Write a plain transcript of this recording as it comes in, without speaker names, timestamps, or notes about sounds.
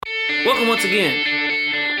Welcome once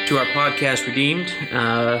again to our podcast, Redeemed.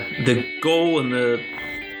 The goal and the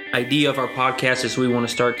idea of our podcast is we want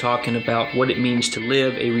to start talking about what it means to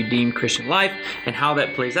live a redeemed Christian life and how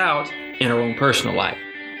that plays out in our own personal life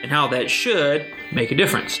and how that should make a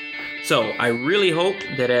difference. So I really hope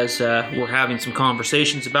that as we're having some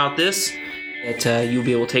conversations about this, that you'll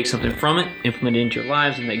be able to take something from it, implement it into your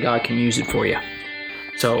lives, and that God can use it for you.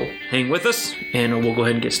 So hang with us, and we'll go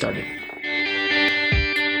ahead and get started.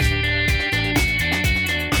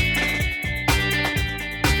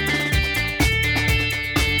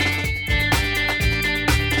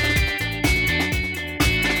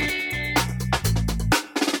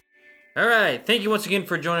 All right. Thank you once again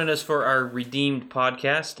for joining us for our Redeemed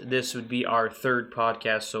podcast. This would be our third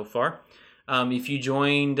podcast so far. If you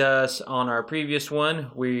joined us on our previous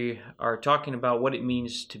one, we are talking about what it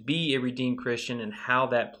means to be a redeemed Christian and how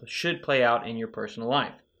that should play out in your personal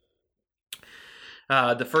life.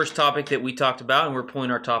 The first topic that we talked about, and we're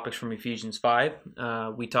pulling our topics from Ephesians 5,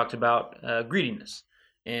 we talked about greediness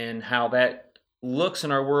and how that looks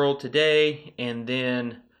in our world today, and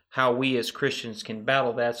then how we as Christians can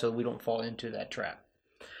battle that so we don't fall into that trap.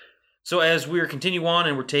 So as we're continue on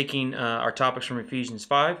and we're taking our topics from Ephesians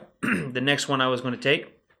 5, the next one I was going to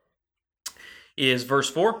take is verse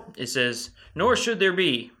 4. It says, "Nor should there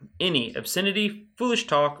be any obscenity, foolish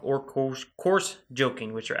talk, or coarse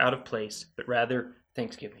joking, which are out of place, but rather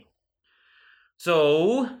thanksgiving."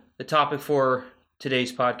 So the topic for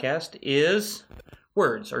today's podcast is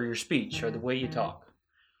words, or your speech, or the way you talk.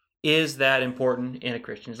 Is that important in a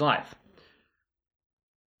Christian's life?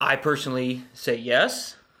 I personally say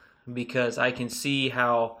yes, because I can see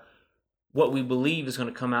how what we believe is going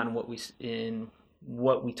to come out in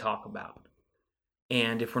what we talk about.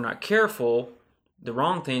 And if we're not careful, the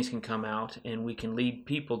wrong things can come out, and we can lead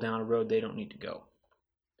people down a road they don't need to go.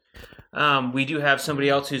 We do have somebody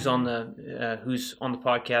else who's on the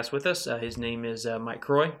podcast with us. His name is Mike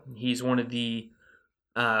Croy. He's one of the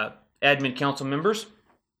admin council members.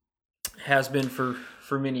 Has been for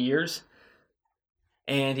many years.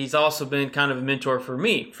 And he's also been kind of a mentor for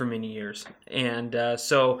me for many years. And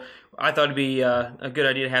so I thought it'd be a good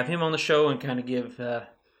idea to have him on the show and kind of give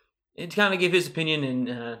his opinion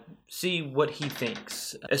and see what he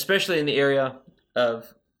thinks, especially in the area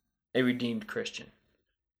of a redeemed Christian.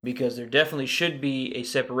 Because there definitely should be a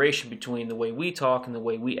separation between the way we talk and the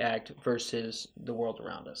way we act versus the world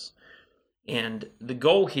around us. And the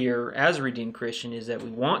goal here as a redeemed Christian is that we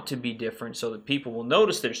want to be different so that people will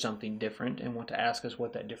notice there's something different and want to ask us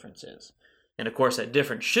what that difference is. And of course, that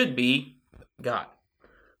difference should be God.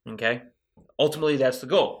 Okay? Ultimately, that's the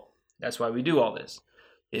goal. That's why we do all this,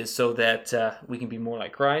 is so that we can be more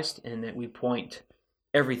like Christ and that we point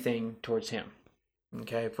everything towards Him.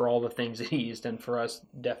 Okay? For all the things that He has done for us,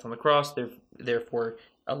 death on the cross, therefore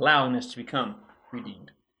allowing us to become redeemed.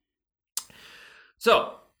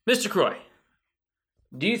 So, Mr. Croy,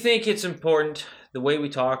 do you think it's important the way we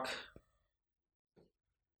talk?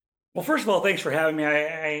 Well, first of all, thanks for having me.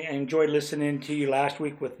 I enjoyed listening to you last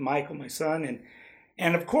week with Michael, my son,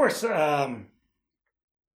 and of course, the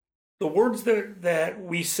words that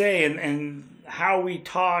we say and how we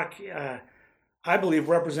talk, I believe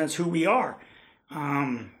represents who we are.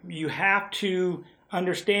 You have to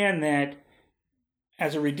understand that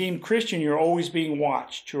as a redeemed Christian, you're always being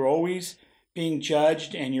watched. You're always being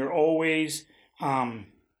judged, and you're always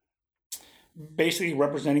basically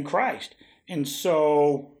representing Christ. And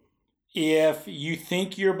so if you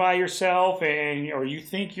think you're by yourself or you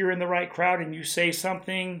think you're in the right crowd and you say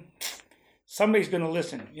something, somebody's going to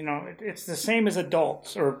listen. You know, it's the same as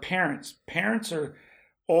adults or parents. Parents are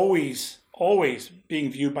always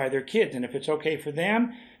being viewed by their kids. And if it's okay for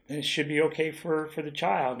them, then it should be okay for the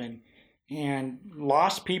child. And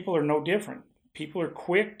lost people are no different. People are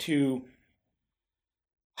quick to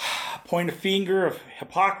point a finger of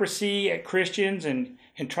hypocrisy at Christians and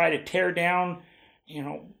try to tear down,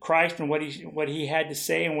 Christ and what he had to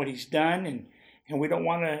say and what he's done, and we don't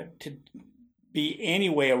want to be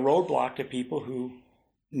anyway a roadblock to people who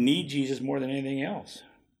need Jesus more than anything else.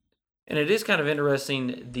 And it is kind of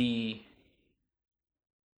interesting the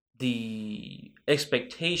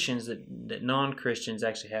expectations that non-Christians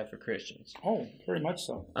actually have for Christians. Oh, very much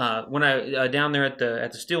so. When I down there at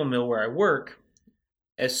the steel mill where I work,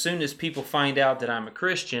 as soon as people find out that I'm a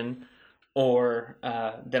Christian or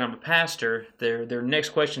that I'm a pastor, their next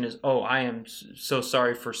question is, "Oh, I am so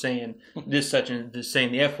sorry for saying this, such and this,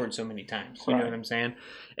 saying the F word so many times." You know what I'm saying?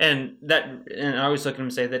 And I always look at them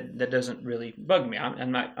and say that doesn't really bug me.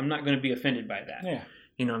 I'm not going to be offended by that. Yeah.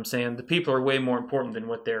 You know what I'm saying? The people are way more important than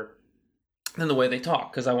than the way they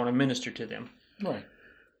talk, because I want to minister to them. Right.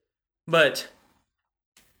 But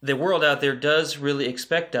the world out there does really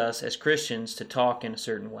expect us as Christians to talk in a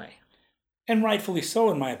certain way. And rightfully so,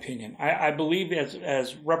 in my opinion. I believe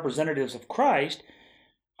as representatives of Christ,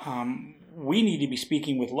 we need to be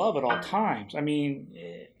speaking with love at all times. I mean,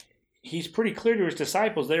 he's pretty clear to his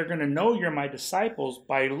disciples, they're going to know you're my disciples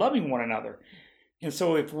by loving one another. And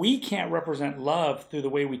so if we can't represent love through the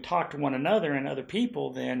way we talk to one another and other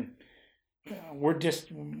people, then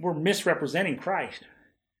we're misrepresenting Christ.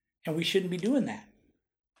 And we shouldn't be doing that.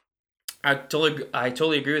 I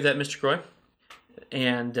totally agree with that, Mr. Croy.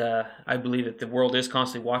 And I believe that the world is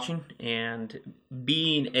constantly watching. And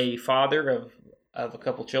being a father of a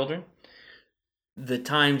couple children, the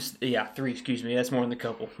times, 3, excuse me, that's more than the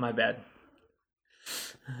couple, my bad.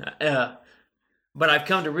 But I've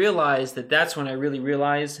come to realize that that's when I really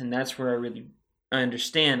realize, and that's where I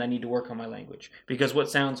understand I need to work on my language. Because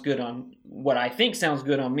what I think sounds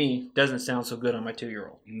good on me doesn't sound so good on my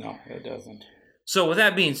 2-year-old. No, it doesn't. So with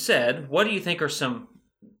that being said, what do you think are some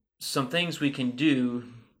things we can do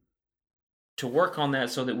to work on that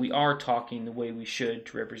so that we are talking the way we should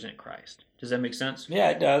to represent Christ? Does that make sense? Yeah,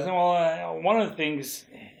 it does. Well, one of the things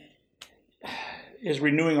is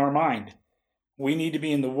renewing our mind. We need to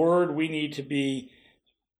be in the Word. We need to be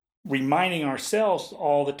reminding ourselves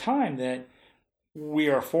all the time that we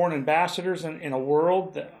are foreign ambassadors in a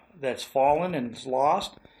world that's fallen and is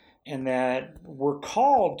lost, and that we're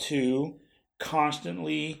called to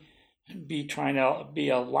constantly be trying to be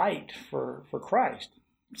a light for Christ.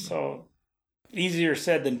 So easier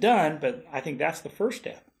said than done, but I think that's the first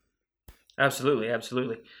step. Absolutely,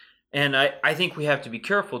 absolutely. And I think we have to be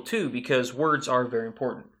careful too, because words are very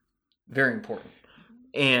important. Very important.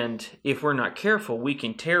 And if we're not careful, we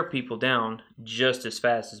can tear people down just as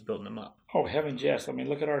fast as building them up. Oh, heavens, yes. I mean,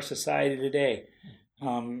 look at our society today.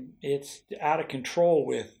 It's out of control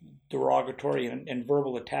with derogatory and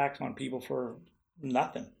verbal attacks on people for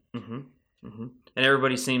nothing. Mm-hmm. Mm-hmm. And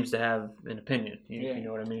everybody seems to have an opinion, you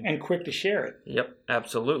know what I mean? And quick to share it. Yep,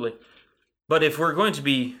 absolutely. But if we're going to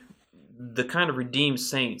be the kind of redeemed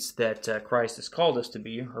saints that Christ has called us to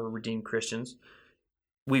be, or redeemed Christians,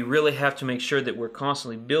 we really have to make sure that we're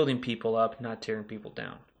constantly building people up, not tearing people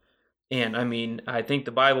down. And I mean, I think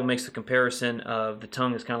the Bible makes the comparison of the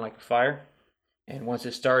tongue is kind of like a fire. And once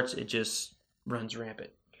it starts, it just runs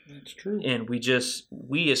rampant. That's true. And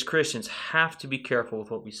we as Christians have to be careful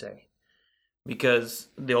with what we say. Because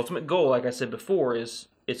the ultimate goal, like I said before, is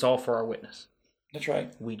it's all for our witness. That's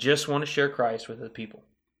right. We just want to share Christ with other people.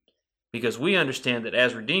 Because we understand that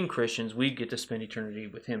as redeemed Christians, we get to spend eternity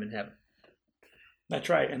with Him in heaven. That's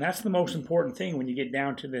right. And that's the most important thing when you get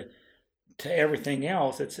down to everything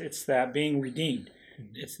else. It's that being redeemed.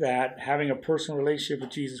 It's that having a personal relationship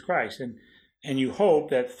with Jesus Christ. And you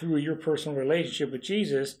hope that through your personal relationship with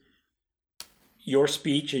Jesus, your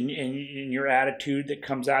speech and your attitude that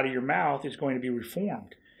comes out of your mouth is going to be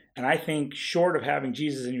reformed. And I think short of having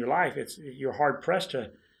Jesus in your life, you're hard pressed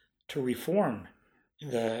to reform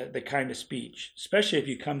the kind of speech, especially if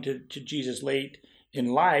you come to Jesus late in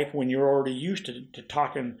life when you're already used to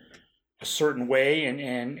talking a certain way.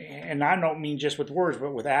 And I don't mean just with words,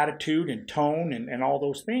 but with attitude and tone and all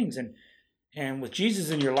those things. And with Jesus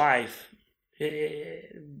in your life,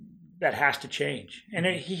 that has to change. And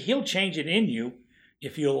He'll change it in you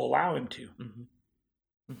if you'll allow Him to. Mm-hmm.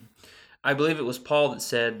 Mm-hmm. I believe it was Paul that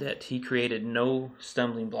said that he created no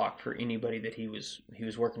stumbling block for anybody that he was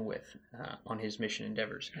working with on his mission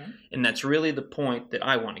endeavors. Mm-hmm. And that's really the point that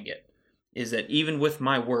I want to get, is that even with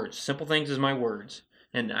my words, simple things as my words,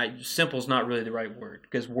 and simple is not really the right word,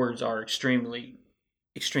 because words are extremely,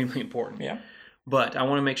 extremely important. Yeah. But I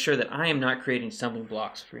want to make sure that I am not creating stumbling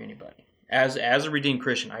blocks for anybody. As a redeemed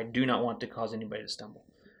Christian, I do not want to cause anybody to stumble.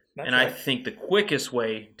 That's right. I think the quickest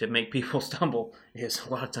way to make people stumble is a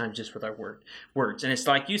lot of times just with our words. And it's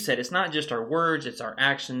like you said, it's not just our words, it's our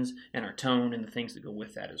actions and our tone and the things that go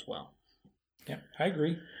with that as well. Yeah, I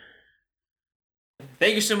agree.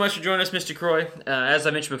 Thank you so much for joining us, Mr. Croy. As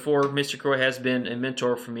I mentioned before, Mr. Croy has been a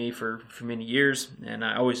mentor for me for many years, and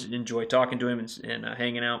I always enjoy talking to him and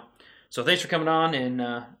hanging out. So thanks for coming on,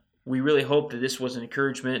 and we really hope that this was an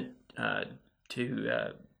encouragement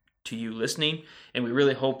to you listening, and we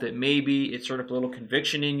really hope that maybe it stirred up a little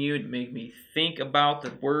conviction in you. It made me think about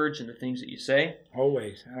the words and the things that you say.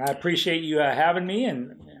 Always. And I appreciate you having me,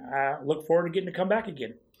 and I look forward to getting to come back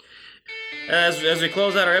again. As we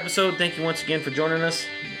close out our episode, thank you once again for joining us.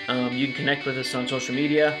 You can connect with us on social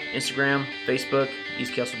media, Instagram, Facebook,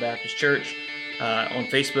 East Kelso Baptist Church. On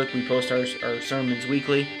Facebook, we post our sermons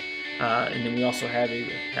weekly, and then we also have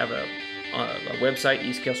a website,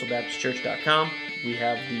 eastkelsebaptistchurch.com. We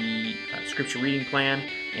have the scripture reading plan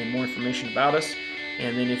and more information about us.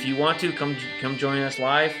 And then if you want to, come join us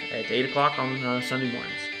live at 8 o'clock on Sunday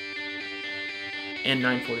mornings and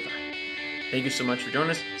 9:45. Thank you so much for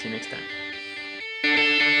joining us. See you next time.